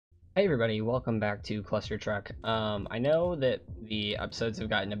Hey everybody, welcome back to Clustertruck. I know that the episodes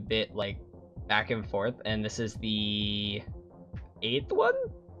have gotten a bit like back and forth, and this is the 8th one?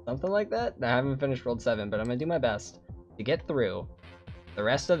 Something like that? I haven't finished World 7, but I'm gonna do my best to get through the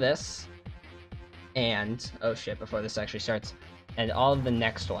rest of this, and, oh shit, before this actually starts, and all of the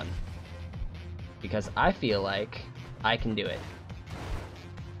next one. Because I feel like I can do it.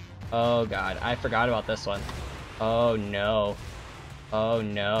 Oh god, I forgot about this one. Oh no. Oh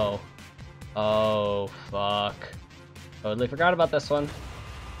no. Oh fuck. Totally forgot about this one.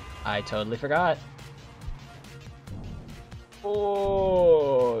 I totally forgot.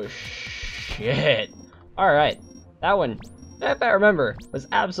 Oh shit. Alright. That one, if I remember, was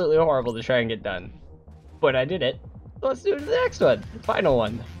absolutely horrible to try and get done. But I did it. So let's do the next one. The final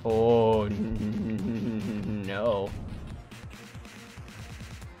one. Oh no.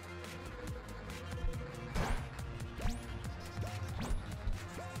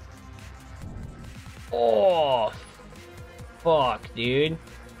 Oh, fuck, dude.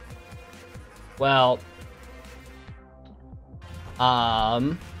 Well,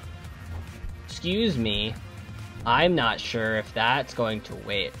 excuse me. I'm not sure if that's going to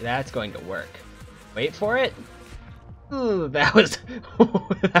work. Wait for it. Ooh, that was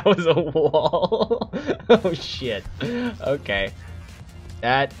that was a wall. Oh shit. Okay.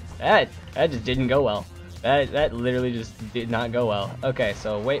 That just didn't go well. That literally just did not go well. Okay,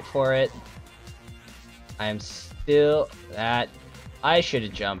 so wait for it. I am still that. I should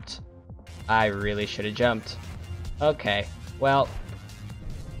have jumped. I really should have jumped. Okay, well.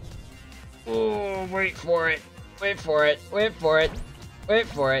 Oh, wait for it. Wait for it. Wait for it. Wait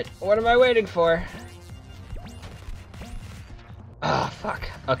for it. What am I waiting for? Oh, fuck.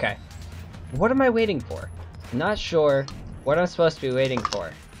 Okay. What am I waiting for? I'm not sure what I'm supposed to be waiting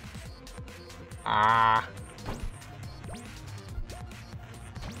for. Ah.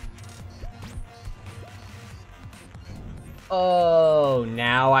 Oh,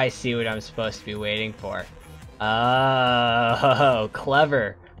 now I see what I'm supposed to be waiting for. Oh,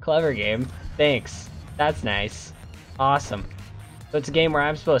 clever. Clever game. Thanks. That's nice. Awesome. So it's a game where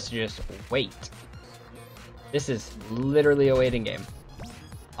I'm supposed to just wait. This is literally a waiting game.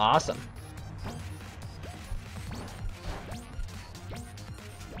 Awesome.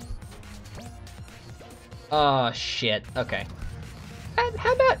 Oh, shit. Okay.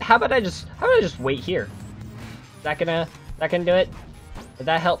 How about I just wait here? Is that gonna do it? Did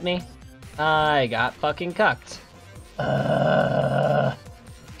that help me? I got fucking cucked. God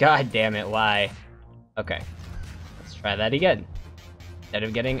damn it, why? Okay. Let's try that again. Instead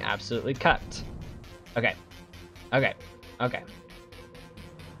of getting absolutely cucked. Okay. Okay. Okay.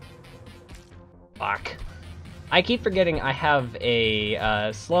 Fuck. I keep forgetting I have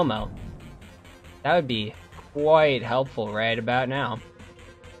a slow-mo. That would be quite helpful right about now.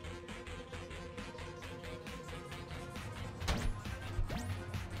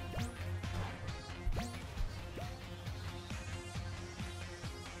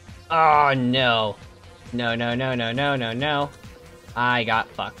 Oh no. No, no, no, no, no, no, no. I got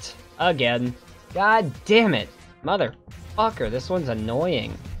fucked. Again. God damn it. Motherfucker, this one's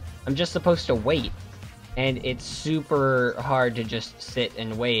annoying. I'm just supposed to wait. And it's super hard to just sit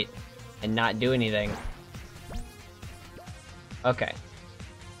and wait and not do anything. Okay.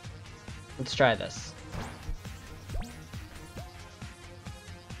 Let's try this.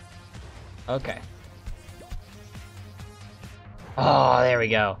 Okay. Oh, there we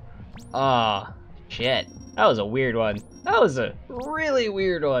go. Oh, shit. That was a weird one. That was a really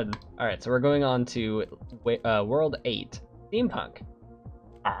weird one. Alright, so we're going on to World 8. Steampunk.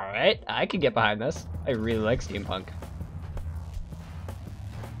 Alright, I could get behind this. I really like steampunk.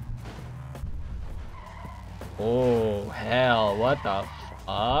 Oh, hell, what the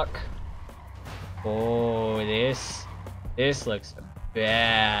fuck? Oh, this looks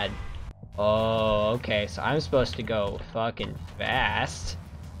bad. Oh, okay, so I'm supposed to go fucking fast.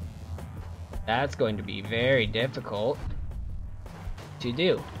 That's going to be very difficult to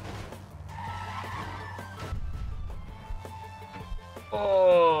do.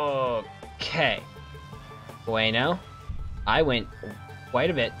 Okay. Bueno. I went quite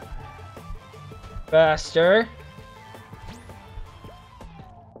a bit faster.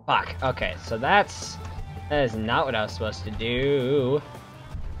 Fuck. Okay, so that is not what I was supposed to do.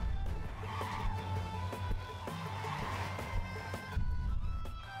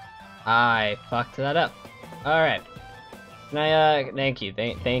 I fucked that up. Alright. Can I, thank you.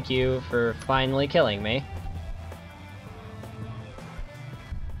 Thank you for finally killing me.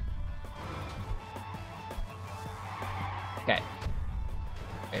 Okay.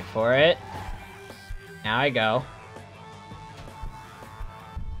 Wait for it. Now I go.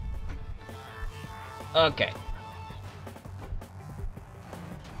 Okay.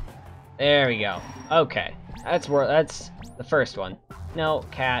 There we go. Okay. That's the first one. No,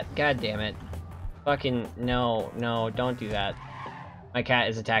 cat. God damn it. Fucking no, don't do that. My cat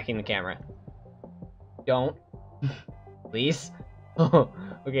is attacking the camera. Don't. Please?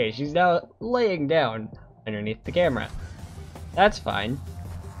 Okay, she's now laying down underneath the camera. That's fine.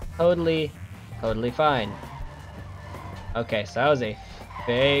 Totally fine. Okay, so that was a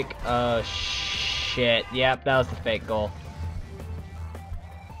fake. Oh, shit. Yep, that was the fake goal.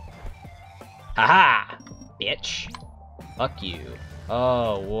 Haha! Bitch. Fuck you.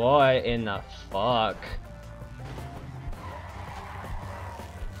 Oh, what in the fuck?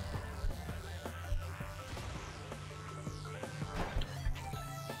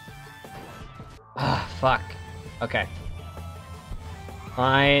 Ah, fuck. Okay.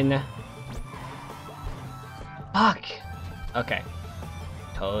 Fine. Fuck! Okay.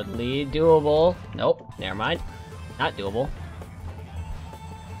 Totally doable. Nope, never mind. Not doable.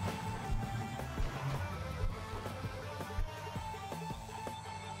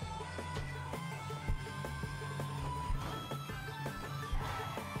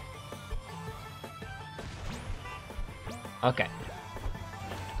 Okay.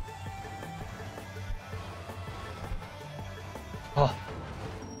 Oh.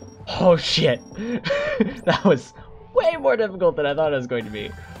 Oh shit. That was way more difficult than I thought it was going to be.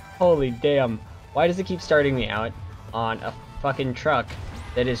 Holy damn. Why does it keep starting me out on a fucking truck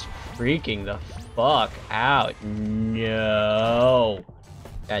that is freaking the fuck out? No.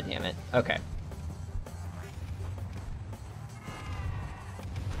 God damn it. Okay.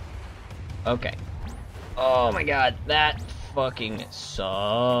 Okay. Oh my god, that fucking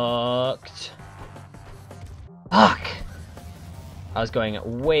sucked. Fuck! I was going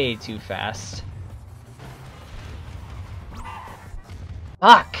way too fast.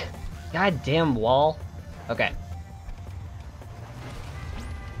 Fuck! Goddamn wall. Okay.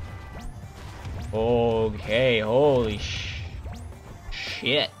 Okay, holy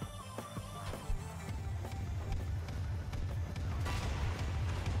shit.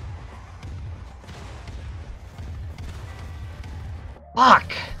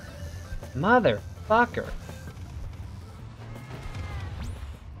 Fuck! Motherfucker.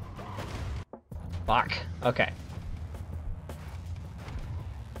 Fuck. Okay.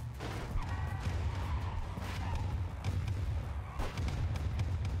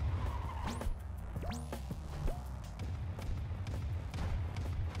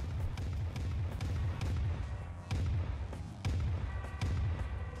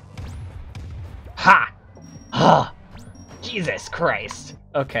 Ha! Ah! Jesus Christ.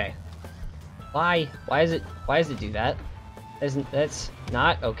 Okay. Why does it do that? That's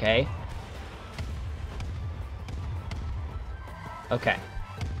not okay. Okay.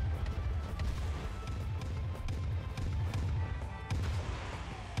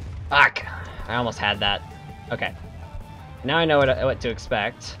 Fuck! I almost had that. Okay. Now I know what to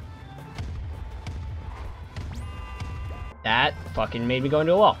expect. That fucking made me go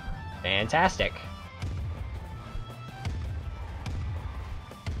into a wall. Fantastic.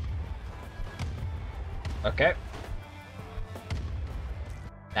 Okay.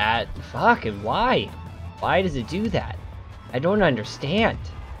 That fucking why? Why does it do that? I don't understand.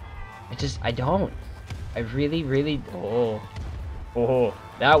 I don't. I really oh,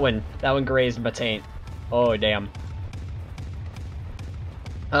 that one grazed my taint. Oh damn.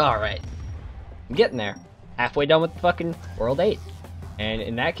 Alright. I'm getting there. Halfway done with fucking World 8. And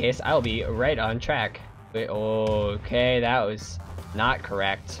in that case, I'll be right on track. Wait, okay, that was not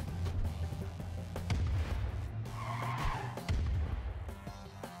correct.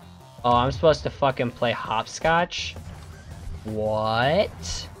 Oh, I'm supposed to fucking play hopscotch?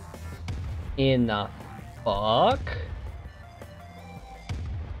 What? In the fuck?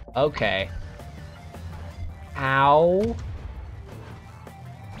 Okay. How?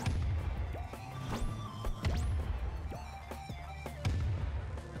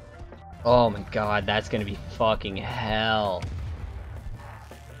 Oh my god, that's gonna be fucking hell.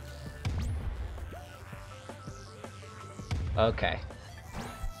 Okay.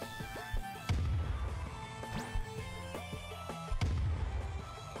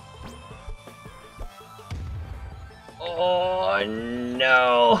 Oh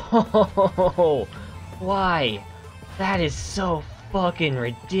no! Why? That is so fucking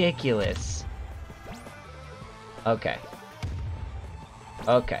ridiculous. Okay.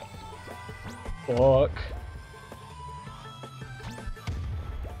 Okay. Fuck.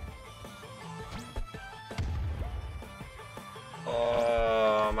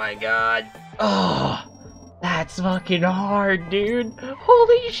 Oh my god. Oh, that's fucking hard, dude.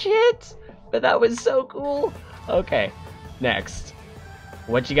 Holy shit. But that was so cool. Okay, next.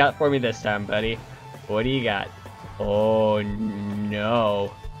 What you got for me this time, buddy? What do you got? Oh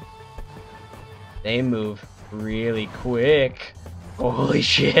no. They move really quick. Holy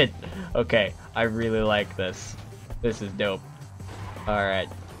shit. Okay, I really like this. This is dope. Alright.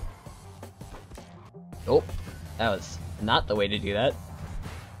 Oh, that was not the way to do that.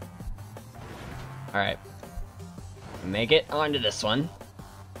 Alright. Make it onto this one.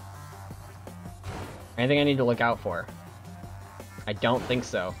 Anything I need to look out for? I don't think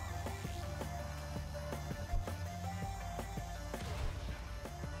so.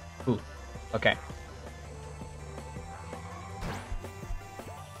 Ooh, okay.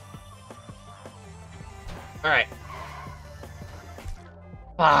 Alright.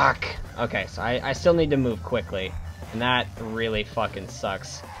 Fuck! Okay, so I still need to move quickly. And that really fucking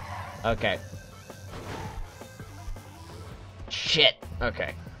sucks. Okay. Shit!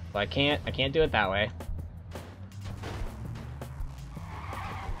 Okay. Well, I can't do it that way.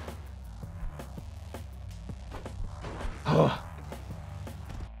 Oh.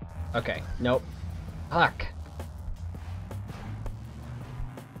 Okay, nope. Fuck.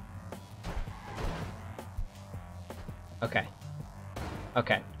 Okay.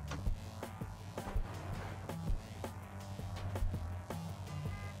 Okay.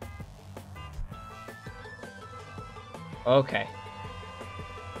 Okay.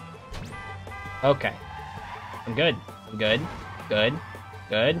 Okay. I'm good. I'm good. Good.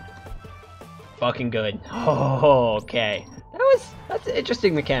 Good. Fucking good. Oh, okay. That's an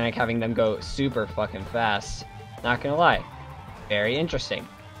interesting mechanic, having them go super fucking fast. Not gonna lie. Very interesting.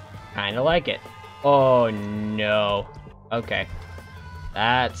 Kinda like it. Oh no. Okay.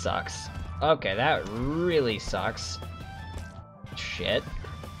 That sucks. Okay, that really sucks. Shit.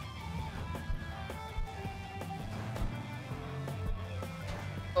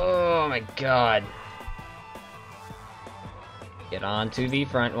 Oh my god. Get onto the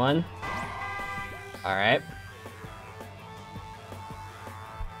front one. Alright.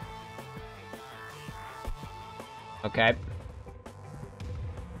 Okay.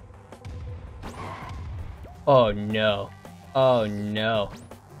 Oh no. Oh no.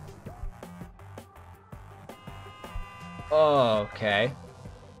 Okay.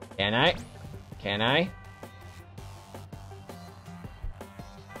 Can I? Can I?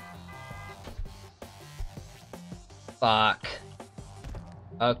 Fuck.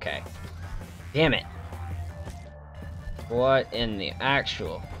 Okay. Damn it. What in the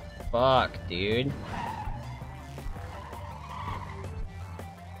actual fuck, dude?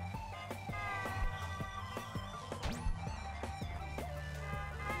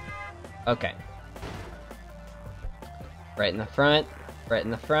 Okay. Right in the front, right in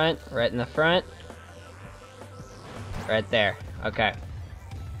the front, right in the front. Right there. Okay.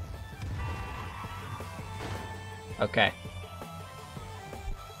 Okay.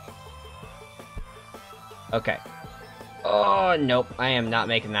 Okay. Oh, nope. I am not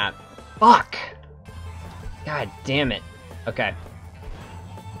making that. Fuck! God damn it. Okay.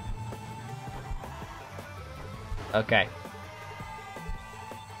 Okay.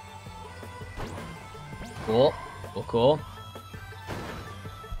 Cool. Cool, cool.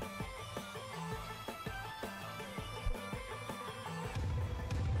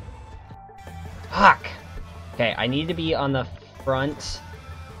 Fuck! Okay, I need to be on the front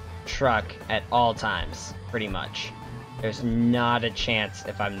truck at all times, pretty much. There's not a chance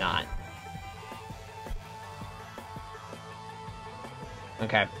if I'm not.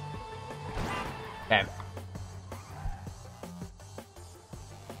 Okay. Okay.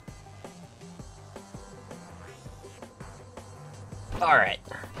 Alright.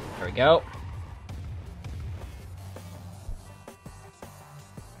 Here we go.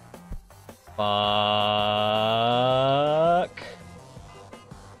 Fuck.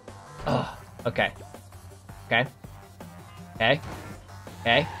 Oh, okay. Okay. Okay.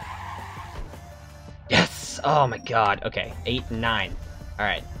 Okay. Yes! Oh my god. Okay. 8 and 9.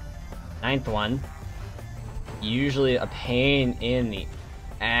 Alright. 9th one. Usually a pain in the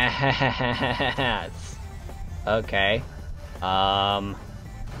ass. Okay.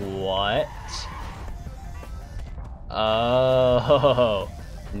 What? Oh,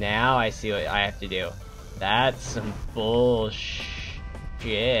 now I see what I have to do. That's some bullshit.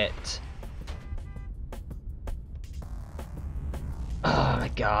 Oh my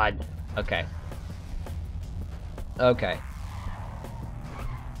god. Okay. Okay.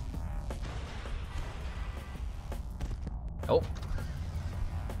 Oh.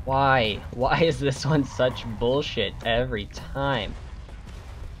 Why? Why is this one such bullshit every time?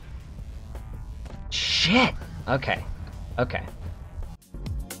 Shit! Okay. Okay.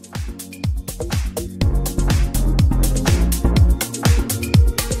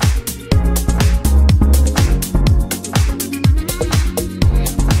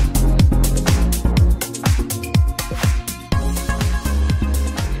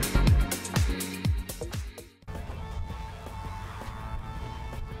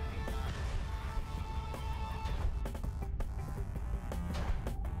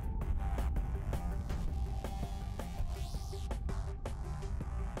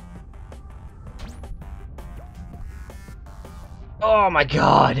 Oh my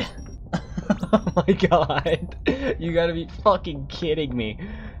god! Oh my god! You gotta be fucking kidding me.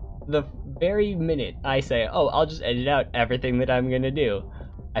 The very minute I say, oh, I'll just edit out everything that I'm gonna do,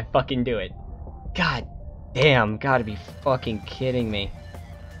 I fucking do it. God damn, gotta be fucking kidding me.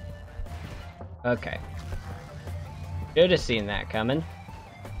 Okay. Should have seen that coming.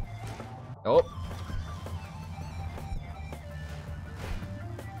 Oh.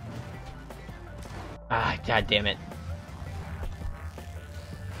 Ah, god damn it.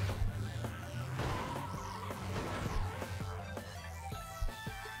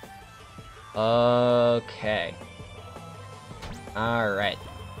 Okay. Alright.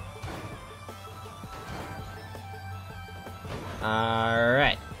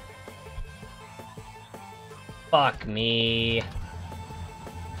 Alright. Fuck me.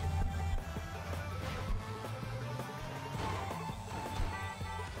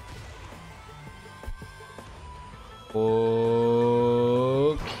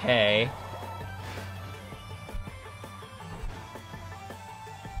 Okay.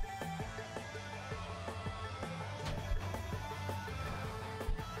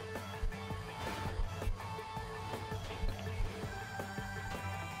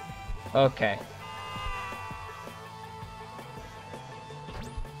 Okay.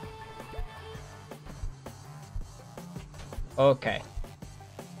 Okay.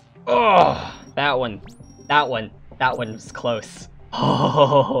 Oh, that one was close.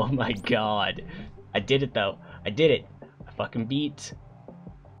 Oh my god. I did it though. I did it. I fucking beat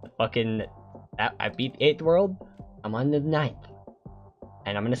I beat the 8th world. I'm on the 9th.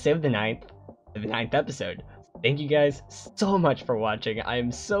 And I'm gonna save the 9th for the 9th episode. Thank you guys so much for watching. I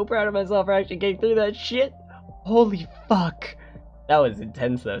am so proud of myself for actually getting through that shit. Holy fuck. That was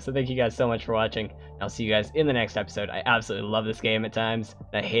intense though, so thank you guys so much for watching. I'll see you guys in the next episode. I absolutely love this game at times,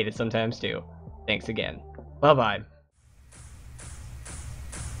 and I hate it sometimes too. Thanks again. Bye-bye.